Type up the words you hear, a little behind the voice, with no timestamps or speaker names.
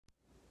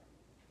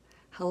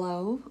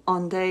Hello,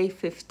 on day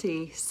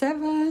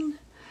 57,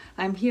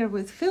 I'm here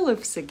with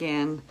Filips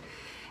again,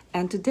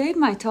 and today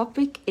my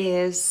topic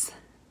is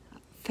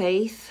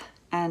faith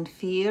and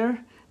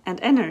fear and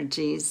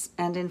energies.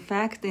 And in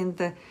fact, in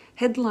the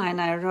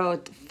headline I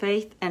wrote,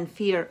 faith and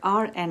fear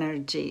are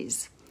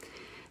energies.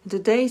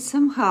 Today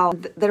somehow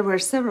there were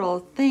several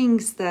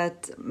things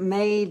that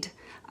made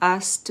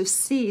us to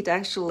see it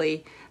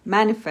actually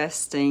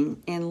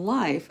manifesting in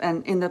life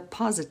and in a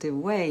positive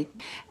way,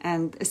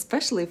 and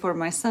especially for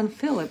my son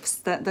Filips.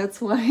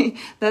 That's why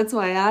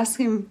I asked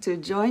him to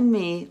join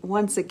me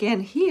once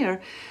again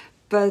here.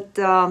 But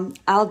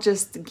I'll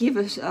just give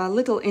a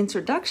little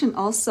introduction.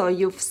 Also,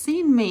 you've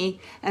seen me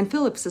and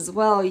Filips as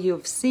well.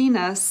 You've seen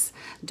us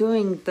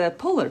doing the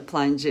polar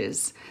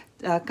plunges,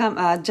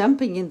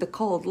 jumping in the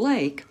cold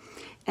lake.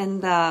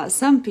 And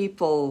some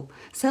people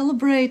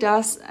celebrate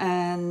us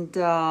and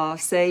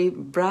say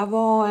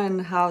bravo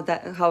and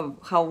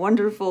how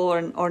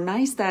wonderful or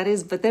nice that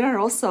is. But there are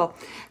also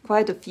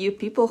quite a few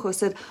people who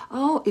said,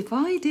 "Oh, if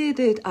I did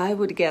it, I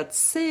would get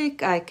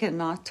sick. I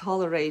cannot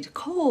tolerate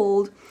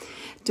cold."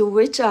 To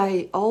which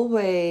I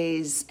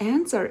always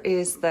answer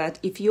is that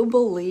if you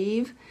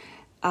believe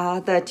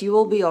that you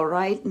will be all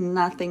right,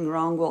 nothing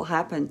wrong will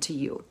happen to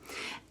you.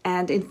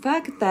 And in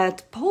fact,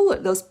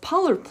 those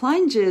polar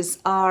plunges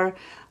are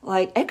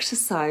like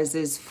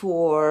exercises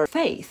for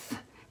faith,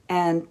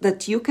 and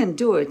that you can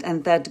do it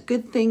and that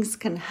good things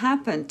can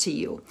happen to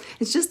you.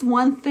 It's just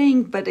one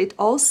thing, but it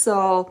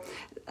also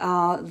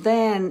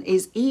then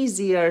is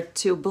easier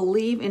to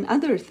believe in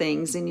other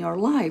things in your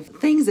life.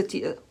 Things that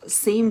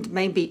seemed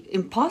maybe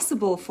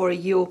impossible for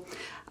you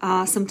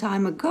some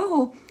time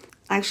ago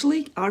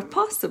actually are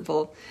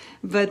possible.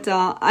 But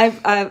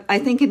I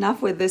think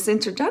enough with this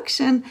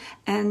introduction,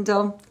 and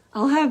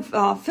I'll have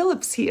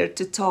Filips here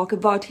to talk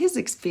about his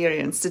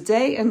experience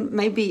today, and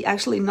maybe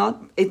actually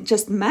not it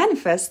just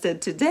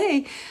manifested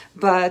today,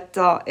 but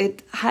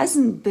it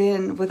hasn't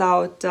been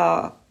without,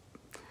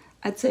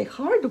 I'd say,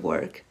 hard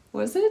work,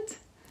 was it?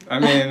 I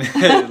mean,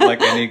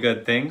 like any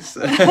good things.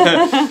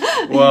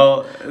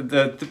 Well,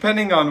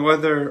 depending on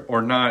whether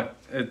or not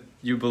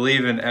you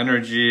believe in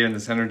energy and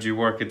this energy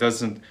work, it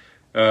doesn't.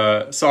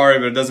 Sorry,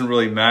 but it doesn't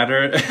really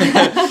matter.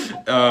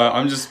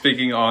 I'm just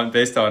speaking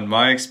based on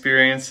my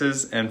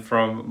experiences, and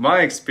from my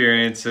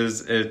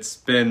experiences, it's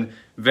been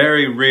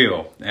very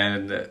real.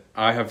 And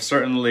I have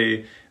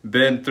certainly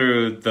been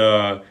through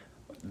the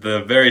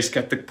very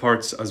skeptic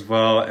parts as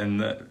well.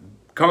 And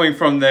coming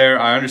from there,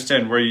 I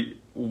understand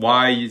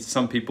why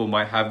some people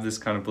might have this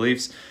kind of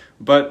beliefs.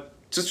 But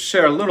just to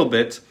share a little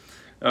bit,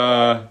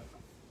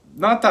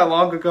 not that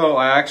long ago,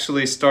 I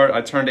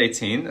turned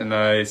 18 and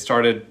I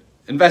started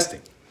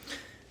investing.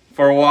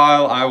 For a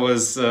while,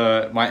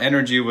 my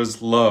energy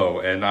was low,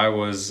 and I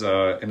was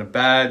in a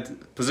bad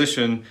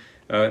position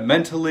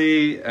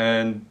mentally,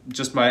 and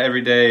just my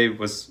everyday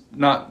was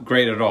not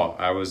great at all.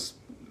 I was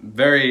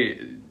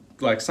very,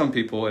 like some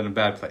people, in a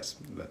bad place,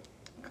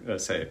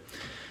 say.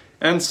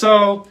 And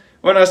so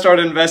when I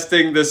started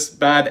investing, this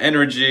bad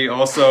energy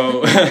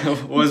also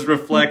was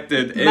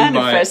reflected in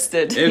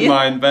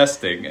my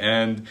investing,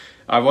 and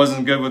I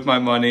wasn't good with my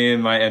money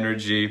and my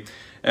energy.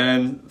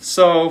 And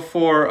so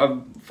for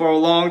a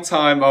long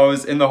time, I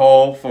was in the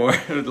hole for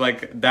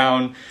like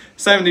down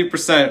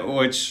 70%,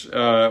 which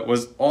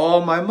was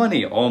all my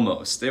money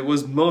almost. It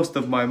was most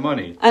of my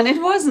money. And it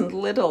wasn't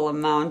little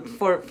amount.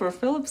 For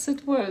Filips,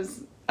 it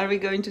was. Are we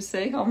going to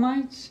say how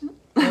much?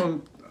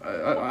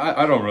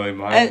 I don't really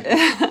mind.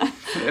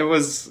 I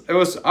was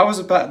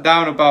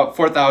down about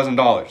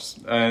 $4,000,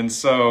 and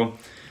so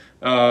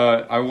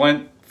I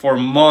went for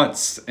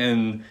months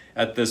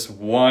at this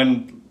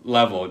one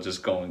level,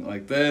 just going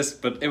like this,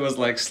 but it was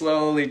like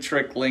slowly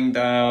trickling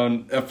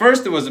down. At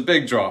first it was a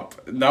big drop.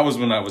 That was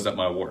when I was at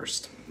my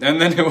worst, and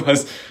then it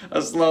was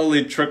a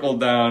slowly trickle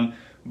down.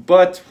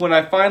 But when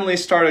I finally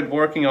started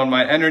working on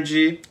my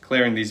energy,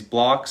 clearing these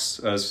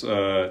blocks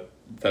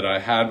that I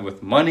had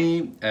with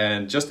money,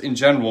 and just in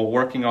general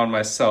working on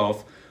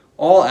myself,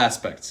 all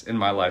aspects in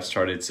my life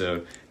started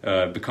to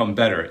become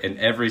better in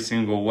every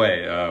single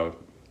way,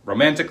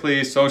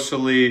 romantically,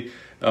 socially,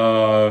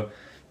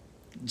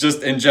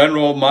 just in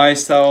general,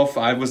 myself.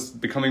 I was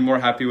becoming more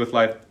happy with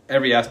life.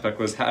 Every aspect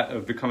was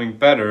becoming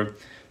better.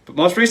 But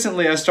most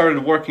recently, I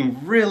started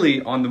working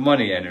really on the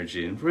money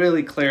energy and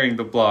really clearing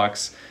the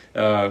blocks.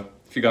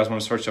 If you guys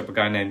want to search up a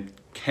guy named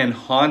Ken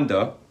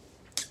Honda,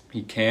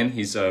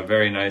 he's a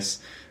very nice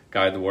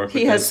guy to work with.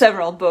 He has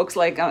several books,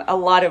 like a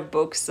lot of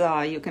books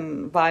you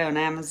can buy on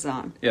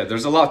Amazon. Yeah,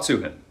 there's a lot to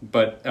him.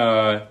 But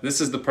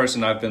this is the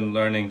person I've been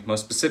learning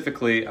most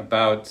specifically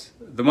about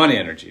the money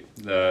energy.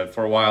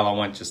 For a while, I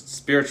went just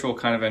spiritual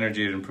kind of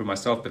energy to improve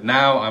myself, but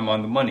now I'm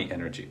on the money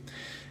energy.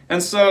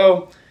 And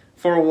so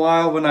for a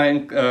while,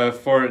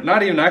 for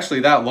not even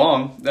actually that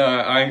long,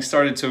 I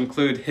started to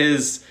include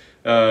his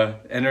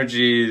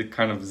energy,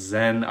 kind of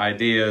Zen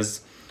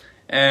ideas.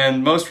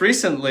 And most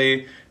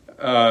recently,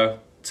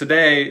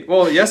 yesterday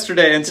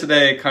and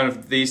today, kind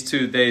of these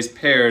 2 days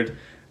paired,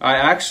 I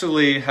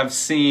actually have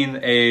seen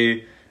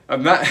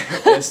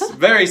a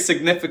very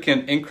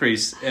significant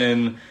increase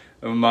in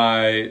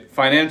my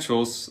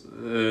financials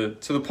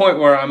to the point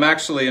where I'm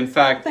actually, in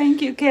fact,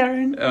 thank you,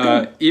 Karen.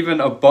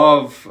 Even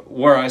above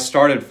where I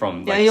started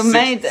from. Yeah, you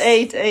made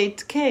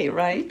 8K,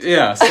 right?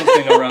 Yeah,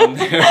 something around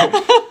there.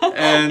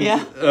 And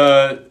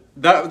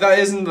that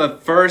isn't the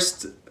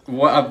first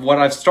what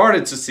I've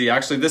started to see.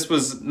 Actually, this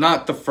was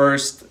not the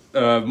first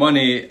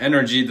money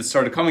energy that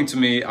started coming to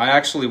me. I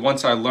actually,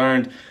 once I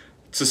learned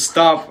to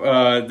stop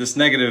this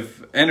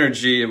negative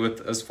energy with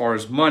as far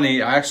as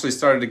money, I actually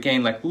started to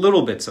gain like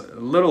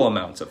little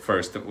amounts at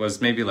first. It was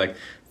maybe like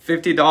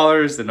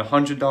 $50, then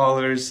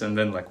 $100, and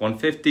then like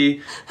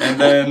 $150, and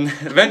then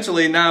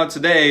eventually now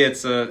today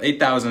it's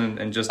 8,000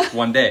 in just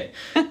one day.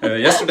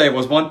 Yesterday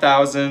was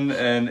 1,000,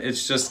 and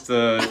it's just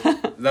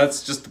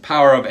that's just the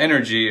power of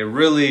energy. It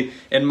really,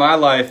 in my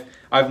life,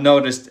 I've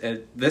noticed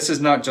this is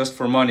not just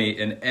for money.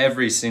 In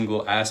every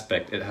single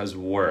aspect, it has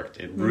worked.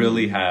 It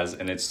really has,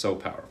 and it's so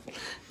powerful.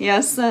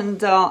 Yes,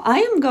 and I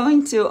am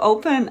going to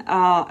open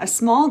a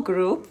small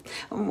group,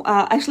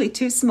 actually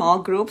 2 small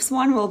groups.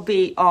 One will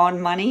be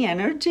on money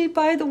energy,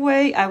 by the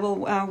way. I will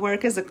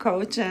work as a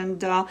coach,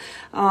 and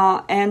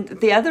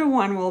the other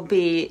one will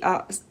be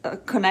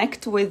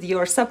connect with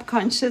your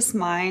subconscious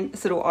mind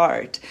through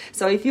art.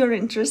 So if you're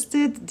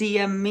interested,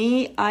 DM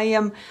me. I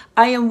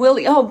am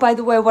willing. Oh, by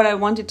the way, what I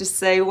wanted to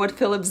say, what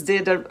Filips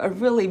did, a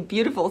really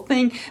beautiful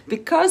thing,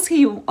 because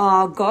he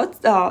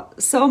got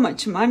so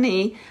much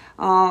money.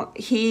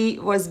 He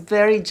was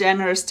very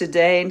generous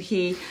today, and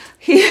he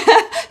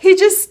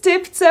just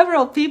tipped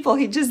several people.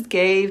 He just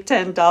gave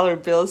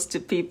 $10 bills to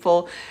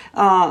people,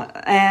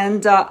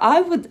 and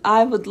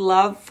I would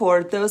love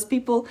for those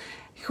people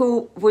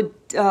who would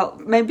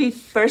maybe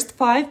first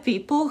 5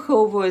 people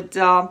who would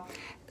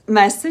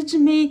message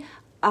me.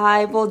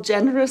 I will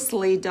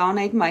generously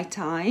donate my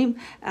time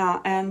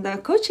and a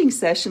coaching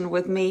session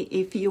with me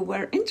if you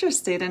were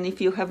interested. And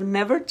if you have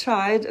never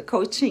tried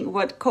coaching,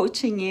 what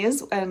coaching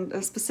is,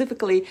 and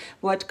specifically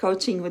what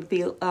coaching would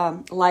be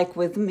like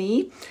with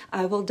me,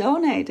 I will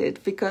donate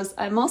it, because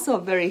I'm also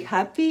very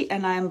happy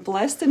and I'm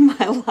blessed in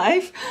my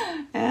life.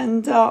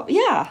 And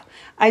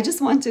I just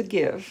want to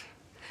give.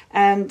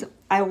 And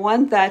I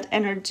want that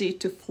energy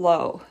to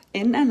flow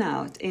in and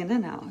out, in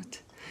and out.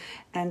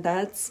 And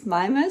that's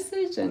my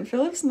message and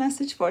Philip's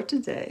message for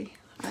today.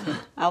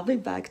 I'll be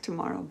back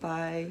tomorrow.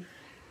 Bye.